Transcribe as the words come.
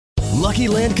Lucky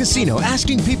Land Casino,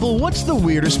 asking people, what's the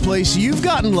weirdest place you've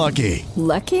gotten lucky?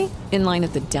 Lucky? In line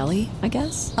at the deli, I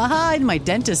guess? Aha, in my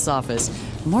dentist's office.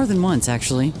 More than once,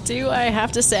 actually. Do I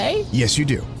have to say? Yes, you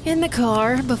do. In the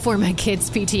car before my kids'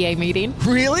 PTA meeting.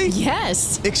 Really?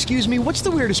 Yes. Excuse me, what's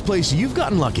the weirdest place you've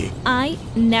gotten lucky? I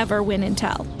never win and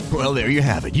tell. Well, there you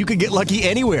have it. You can get lucky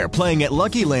anywhere, playing at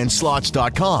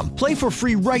LuckyLandSlots.com. Play for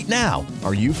free right now.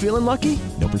 Are you feeling lucky?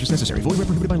 No purchase necessary. Void where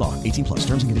prohibited by law. 18 plus.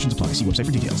 Terms and conditions apply. See website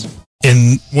for details.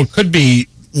 In what could be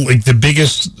like the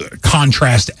biggest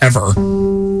contrast ever,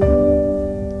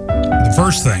 the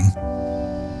first thing,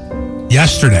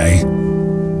 yesterday,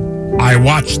 I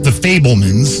watched The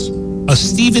Fabelmans, a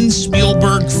Steven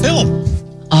Spielberg film.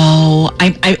 Oh,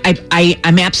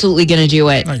 I'm absolutely going to do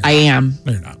it. No, I am.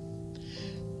 No, you're not.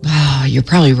 Oh, you're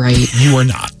probably right. You are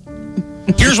not.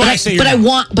 Here's what I say. But I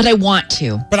want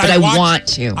to. But I want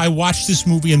to. I watched this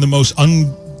movie in the most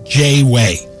un-Jay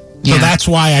way. So Yeah. that's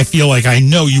why I feel like I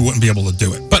know you wouldn't be able to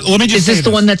do it. But let me just say Is this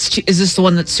the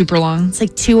one that's super long? It's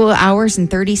like 2 hours and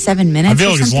 37 minutes. I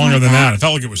feel like it's something longer like than that. I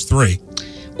felt like it was 3.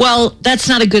 Well, that's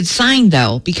not a good sign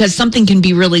though, because something can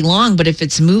be really long, but if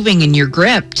it's moving and you're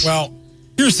gripped. Well,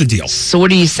 here's the deal. So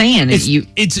what are you saying?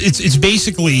 It's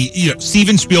basically,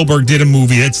 Steven Spielberg did a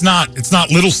movie. It's not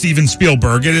little Steven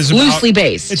Spielberg. It is loosely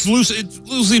based. It's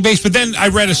loosely based. But then I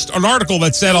read an article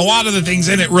that said a lot of the things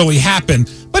in it really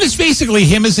happened. But it's basically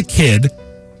him as a kid.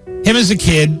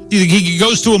 He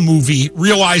goes to a movie,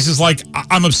 realizes like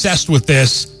I'm obsessed with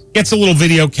this, gets a little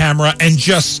video camera, and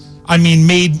just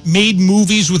made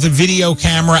movies with a video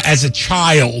camera as a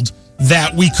child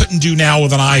that we couldn't do now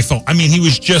with an iPhone. I mean, he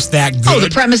was just that good. Oh, the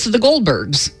premise of the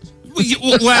Goldbergs.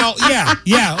 Well,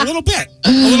 yeah, a little bit.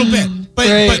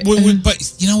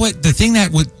 But you know what? The thing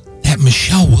that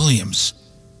Michelle Williams,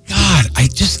 God,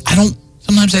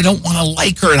 sometimes I don't want to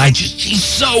like her, and she's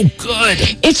so good.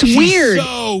 She's weird.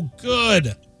 So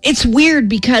good. It's weird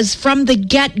because from the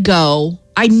get-go,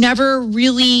 I never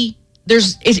really,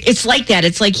 it's like that.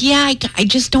 It's like, I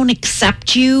just don't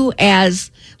accept you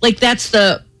as, like, that's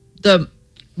the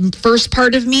first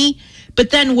part of me. But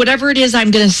then whatever it is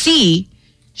I'm going to see,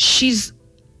 she's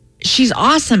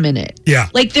awesome in it. Yeah.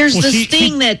 Like there's this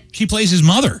thing that she plays his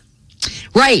mother.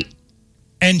 Right.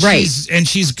 And she's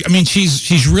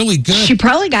really good. She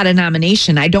probably got a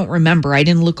nomination. I don't remember. I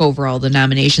didn't look over all the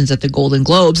nominations at the Golden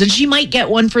Globes, and she might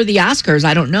get one for the Oscars.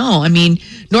 I don't know. I mean,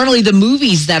 normally the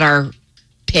movies that are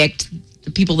picked, the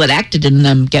people that acted in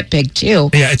them get picked too.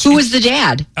 Yeah. Who was the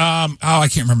dad? I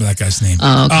can't remember that guy's name.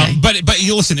 Oh, okay. But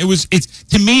you listen,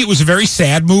 to me it was a very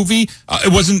sad movie.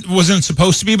 It wasn't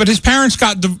supposed to be, but his parents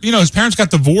got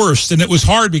divorced, and it was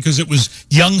hard because it was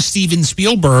young Steven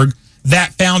Spielberg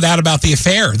that found out about the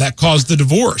affair that caused the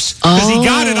divorce because he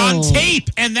got it on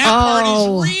tape, and that part is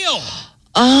real.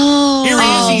 Oh, here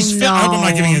he is. I hope I'm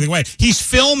not giving anything away. He's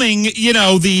filming,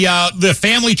 the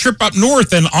family trip up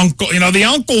north, and the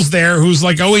uncle's there, who's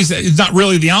like always not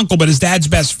really the uncle, but his dad's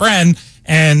best friend.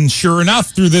 And sure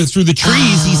enough, through the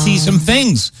trees, he sees some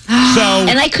things.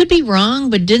 And I could be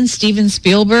wrong, but didn't Steven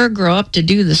Spielberg grow up to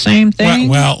do the same thing?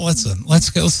 Well, listen, let's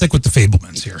stick with the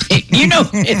Fabelmans here. you know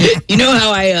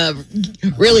how I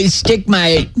really stick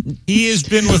my he has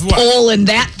been with what? pole in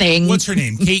that thing. What's her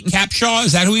name? Kate Capshaw?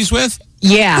 Is that who he's with?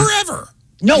 Yeah, forever.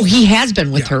 No, he has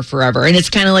been with her forever. And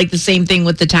it's kind of like the same thing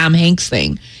with the Tom Hanks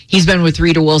thing. He's been with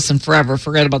Rita Wilson forever.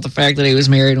 Forget about the fact that he was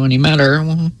married when he met her.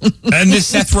 And this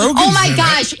Seth Rogen. Oh my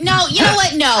gosh. No, you know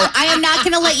what? No, I am not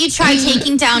going to let you try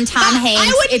taking down Tom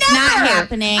Hanks. It's not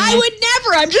happening. I would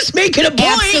never. I'm just making a point.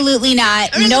 Absolutely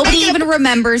not. Nobody even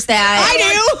remembers that. I do.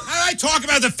 How do I talk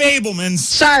about the Fabelmans?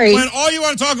 Sorry. When all you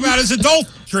want to talk about is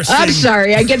adultery. I'm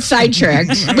sorry. I get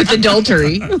sidetracked with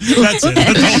adultery. That's it.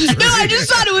 Adultery. No, I just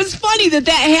thought it was funny that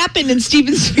happened in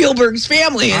Steven Spielberg's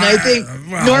family. And I think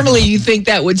normally you think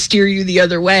that would steer you the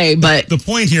other way. But the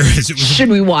point here is should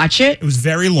we watch it? It was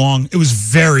very long. It was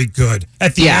very good.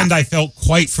 At the end, I felt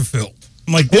quite fulfilled.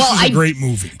 I'm like, this is a great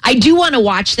movie. I do want to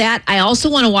watch that. I also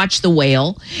want to watch The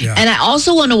Whale. Yeah. And I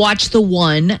also want to watch the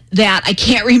one that I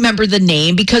can't remember the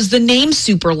name because the name's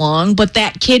super long, but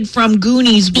that kid from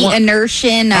Goonies. The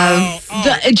Inertian of...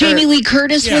 Jamie Lee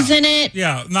Curtis was in it.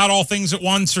 Yeah, Not All Things at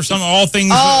Once or something. All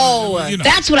Things...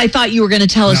 That's what I thought you were going to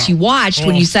tell us you watched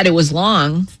when you said it was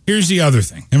long. Here's the other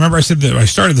thing. Remember I said that I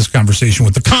started this conversation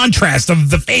with the contrast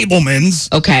of The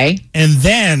Fabelmans. Okay. And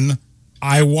then...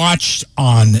 I watched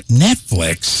on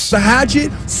Netflix the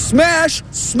Hatchet, smash,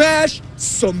 smash. The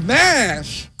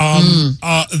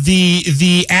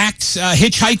Axe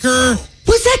Hitchhiker.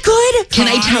 Was that good? Can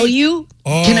I tell you?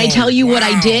 Can I tell you what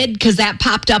I did? Because that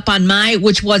popped up on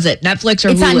which was it? Netflix or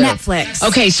Hulu? It's on Netflix.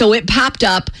 Okay, so it popped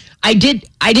up. I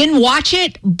didn't watch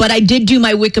it, but I did do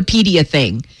my Wikipedia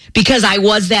thing because I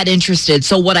was that interested.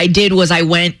 So what I did was I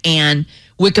went and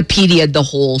Wikipedia'd the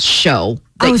whole show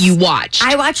that you watched.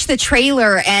 I watched the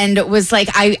trailer and was like,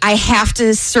 I have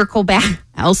to circle back.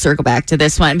 I'll circle back to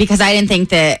this one because I didn't think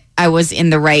that I was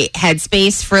in the right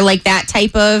headspace for like that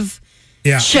type of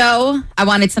show. I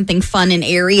wanted something fun and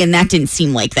airy, and that didn't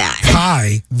seem like that.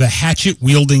 Kai, the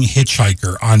hatchet-wielding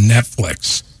hitchhiker on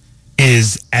Netflix,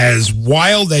 is as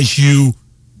wild as you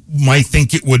might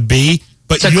think it would be.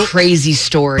 But it's a crazy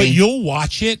story. But you'll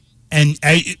watch it, and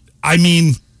I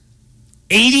mean,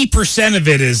 80% of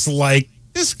it is like,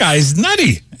 this guy's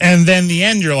nutty. And then the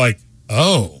end, you're like,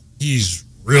 oh, he's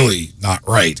really not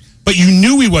right. But you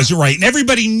knew he wasn't right, and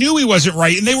everybody knew he wasn't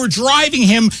right, and they were driving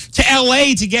him to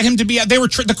L.A. to get him to be.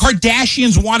 The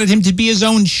Kardashians wanted him to be his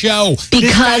own show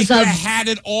because of had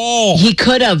it all. He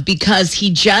could have, because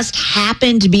he just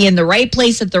happened to be in the right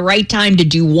place at the right time to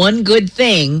do one good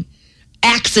thing,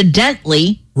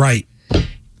 accidentally. Right.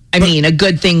 I mean, a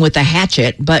good thing with a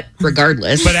hatchet, but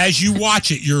regardless. But as you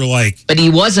watch it, you're like, but he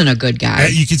wasn't a good guy.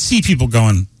 You could see people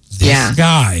going, this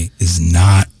guy is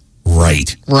not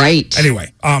right. Right.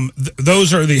 Anyway,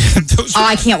 those are the.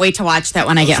 I can't wait to watch that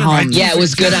when I get home. Yeah, it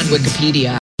was good on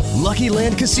Wikipedia. Lucky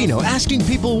Land Casino, asking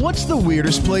people, what's the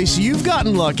weirdest place you've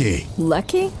gotten lucky?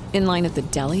 Lucky? In line at the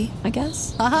deli, I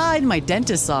guess? Aha, in my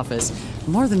dentist's office.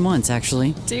 More than once,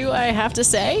 actually. Do I have to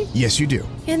say? Yes, you do.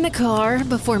 In the car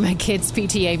before my kids'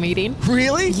 PTA meeting.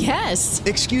 Really? Yes.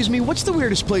 Excuse me, what's the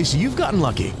weirdest place you've gotten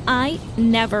lucky? I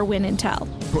never win and tell.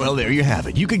 Well, there you have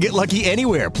it. You can get lucky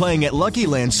anywhere, playing at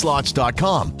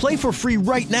LuckyLandSlots.com. Play for free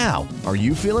right now. Are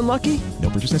you feeling lucky? No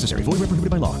purchase necessary. Void where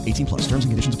prohibited by law. 18+. Terms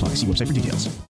and conditions apply. See website for details.